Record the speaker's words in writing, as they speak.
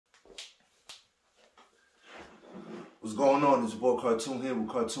What's going on? It's your boy Cartoon here with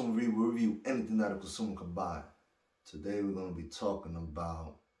Cartoon Review anything that a consumer can buy. Today we're going to be talking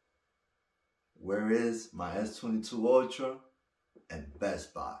about where is my S22 Ultra and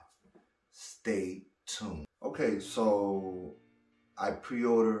Best Buy. Stay tuned. Okay, so I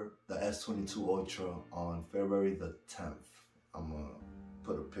pre-ordered the S22 Ultra on February the 10th. I'm going to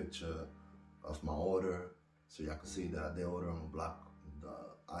put a picture of my order so y'all can see that I did order. I'm going to block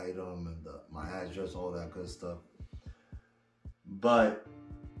the item and my address, all that good stuff. But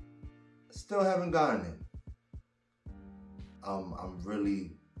still haven't gotten it. I'm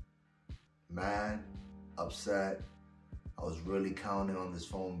really mad, upset. I was really counting on this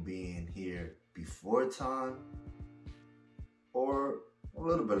phone being here before time or a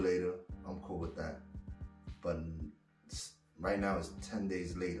little bit later. I'm cool with that. But right now it's 10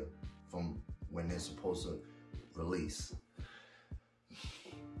 days later from when they're supposed to release.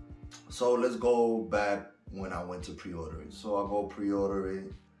 So let's go back when I went to pre-order it. So I go pre-order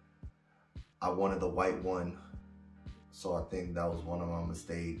it. I wanted the white one. So I think that was one of my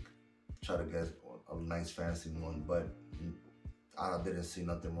mistakes. Try to get a nice fancy one, but I didn't see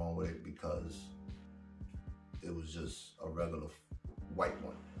nothing wrong with it because it was just a regular white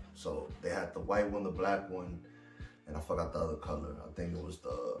one. So they had the white one, the black one, and I forgot the other color. I think it was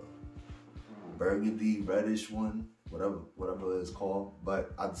the burgundy reddish one, whatever it's called.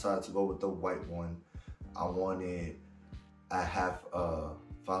 But I decided to go with the white one. I wanted at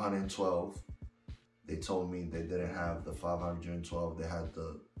 512. They told me they didn't have the 512, they had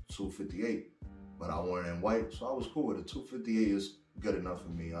the 258, but I wanted it in white, so I was cool with it. 258 is good enough for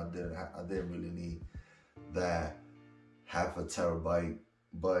me. I didn't really need that half a terabyte,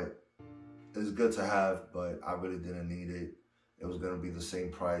 but it's good to have, but I really didn't need it. It was gonna be the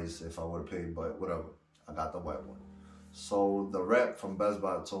same price if I would have paid, but whatever. I got the white one. So the rep from Best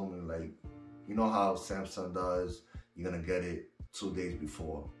Buy told me, like, you know how Samsung does, you're gonna get it 2 days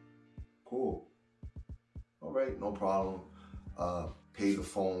before. Cool. All right, no problem. Pay the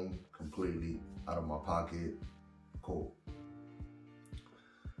phone completely out of my pocket. Cool.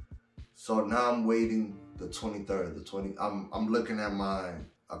 So now I'm waiting the 23rd, I'm looking at my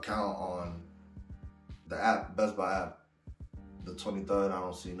account on the app, Best Buy app. The 23rd, I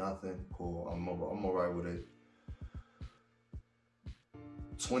don't see nothing. Cool, I'm all right with it.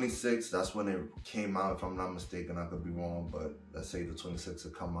 26th, that's when it came out, if I'm not mistaken. I could be wrong, but let's say the 26th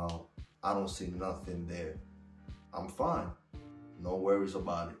will come out. I don't see nothing there. I'm fine. No worries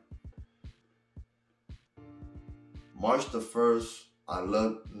about it. March the 1st, I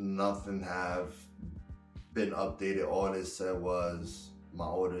looked, nothing have been updated. All it said was my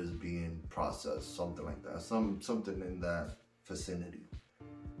order is being processed, something like that. Something in that vicinity.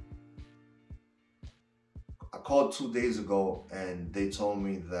 I called 2 days ago and they told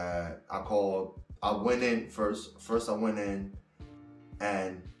me that I went in first. I went in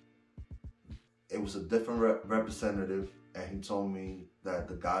and it was a different representative, and he told me that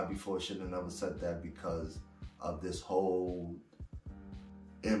the guy before should have never said that because of this whole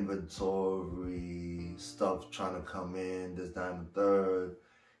inventory stuff trying to come in, this, that, and the third.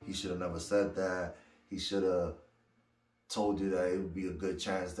 He should have never said that. He should have told you that it would be a good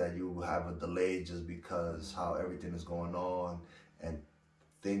chance that you will have a delay just because how everything is going on and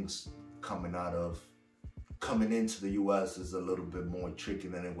things coming into the US is a little bit more tricky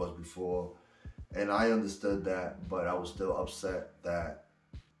than it was before. And I understood that, but I was still upset that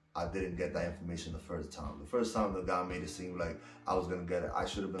I didn't get that information the first time. The first time the guy made it seem like I was gonna get it. I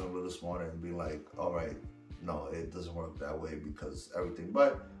should have been a little smarter and be like, all right, no, it doesn't work that way because everything.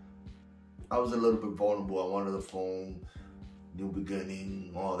 But I was a little bit vulnerable. I wanted the phone, new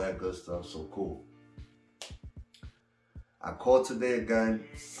beginning, all that good stuff, so cool. I called today again,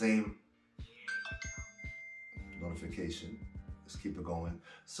 same notification. Let's keep it going.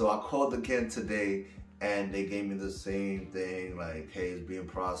 So I called again today and they gave me the same thing, like, hey, it's being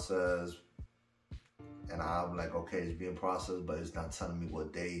processed. And I'm like, okay, it's being processed, but it's not telling me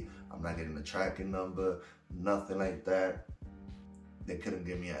what day. I'm not getting the tracking number, nothing like that. They couldn't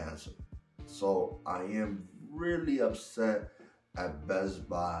give me an answer. So I am really upset at Best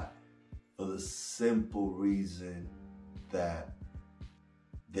Buy for the simple reason that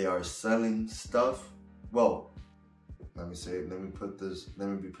they are selling stuff. Well, let me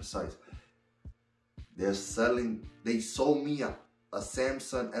be precise. They sold me a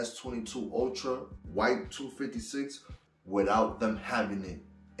Samsung S22 Ultra white 256 without them having it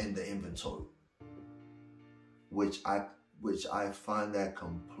in the inventory, which I find that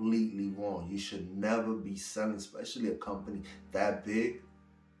completely wrong. You should never be selling, especially a company that big.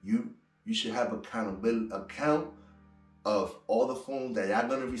 You should have account of all the phones that y'all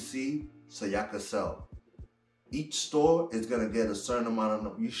gonna receive so y'all can sell. Each store is gonna get a certain amount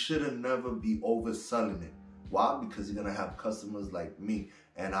of, you shouldn't never be overselling it. Why? Because you're gonna have customers like me,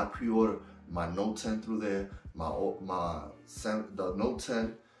 and I pre-order my Note 10 through there, the Note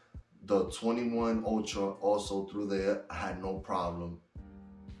 10, the 21 Ultra also through there. I had no problem.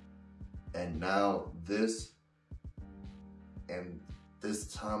 And now this, and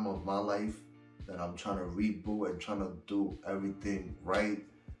this time of my life that I'm trying to reboot and trying to do everything right,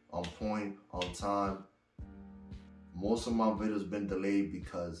 on point, on time. Most of my videos been delayed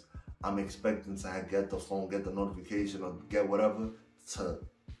because I'm expecting to get the phone, get the notification, or get whatever to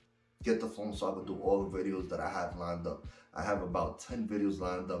get the phone so I can do all the videos that I have lined up. I have about 10 videos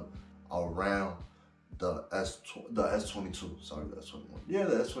lined up around the S22. Sorry, the S21. Yeah,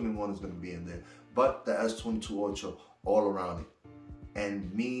 the S21 is going to be in there. But the S22 Ultra all around it.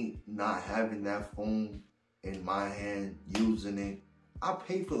 And me not having that phone in my hand, using it, I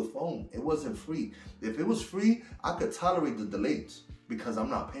paid for the phone. It wasn't free. If it was free, I could tolerate the delays because I'm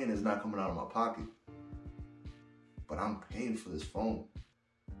not paying. It's not coming out of my pocket. But I'm paying for this phone.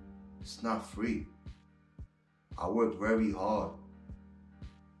 It's not free. I worked very hard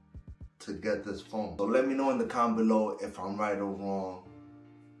to get this phone. So let me know in the comment below if I'm right or wrong.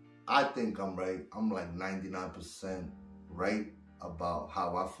 I think I'm right. I'm like 99% right about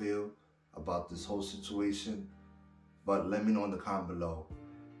how I feel about this whole situation. But let me know in the comment below.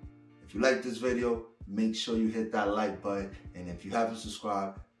 If you like this video, make sure you hit that like button. And if you haven't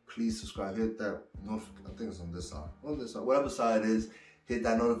subscribed, please subscribe. Hit that notification. I think it's on this side. On this side. Whatever side it is, hit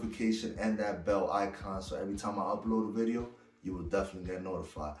that notification and that bell icon. So every time I upload a video, you will definitely get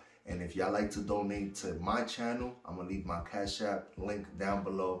notified. And if y'all like to donate to my channel, I'm going to leave my Cash App link down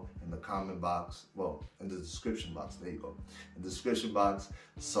below in the comment box. Well, in the description box. There you go. In the description box.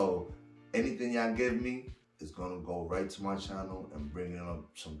 So anything y'all give me is going to go right to my channel and bringing up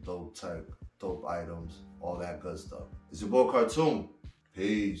some dope tech, dope items, all that good stuff. It's your boy Cartoon.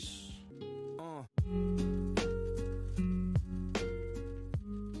 Peace.